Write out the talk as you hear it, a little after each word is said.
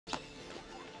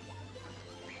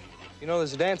You know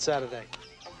there's a dance Saturday.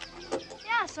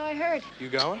 Yeah, so I heard. You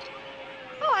going?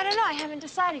 Oh, I don't know. I haven't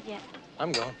decided yet.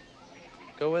 I'm going.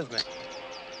 Go with me.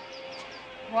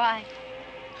 Why?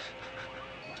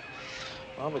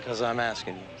 Well, because I'm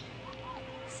asking you.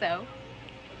 So?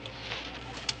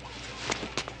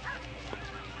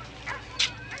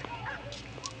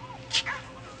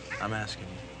 I'm asking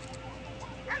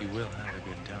you. You will have a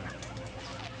good time.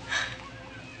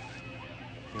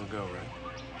 You'll go,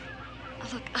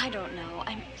 right? Look, I don't know.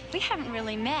 We haven't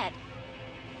really met.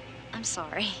 I'm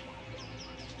sorry.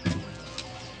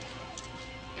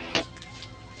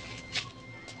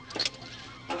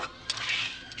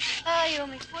 You owe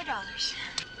me $4.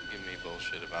 Give me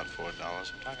bullshit about $4.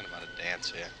 I'm talking about a dance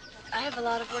here. Look, I have a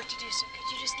lot of work to do, so could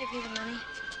you just give me the money?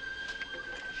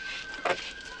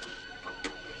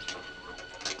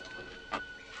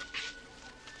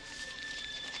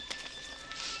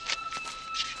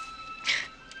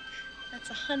 That's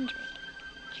 100.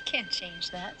 I can't change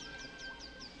that.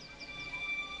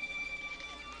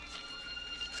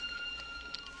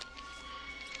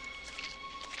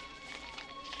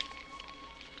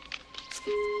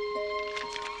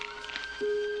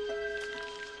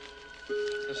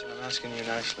 Listen, I'm asking you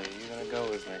nicely. Are you gonna go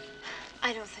with me?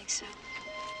 I don't think so.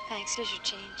 Thanks, here's your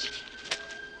change.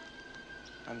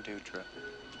 I'm due trip.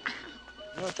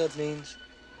 You know what that means?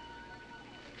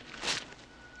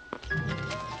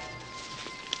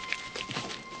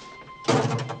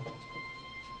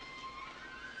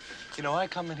 You know, I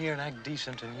come in here and act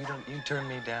decent and you turn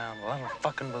me down. Well, I don't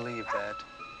fucking believe that.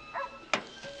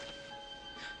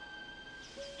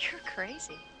 You're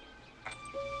crazy.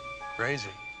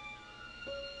 Crazy?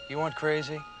 You want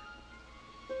crazy?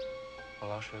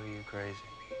 Well, I'll show you crazy.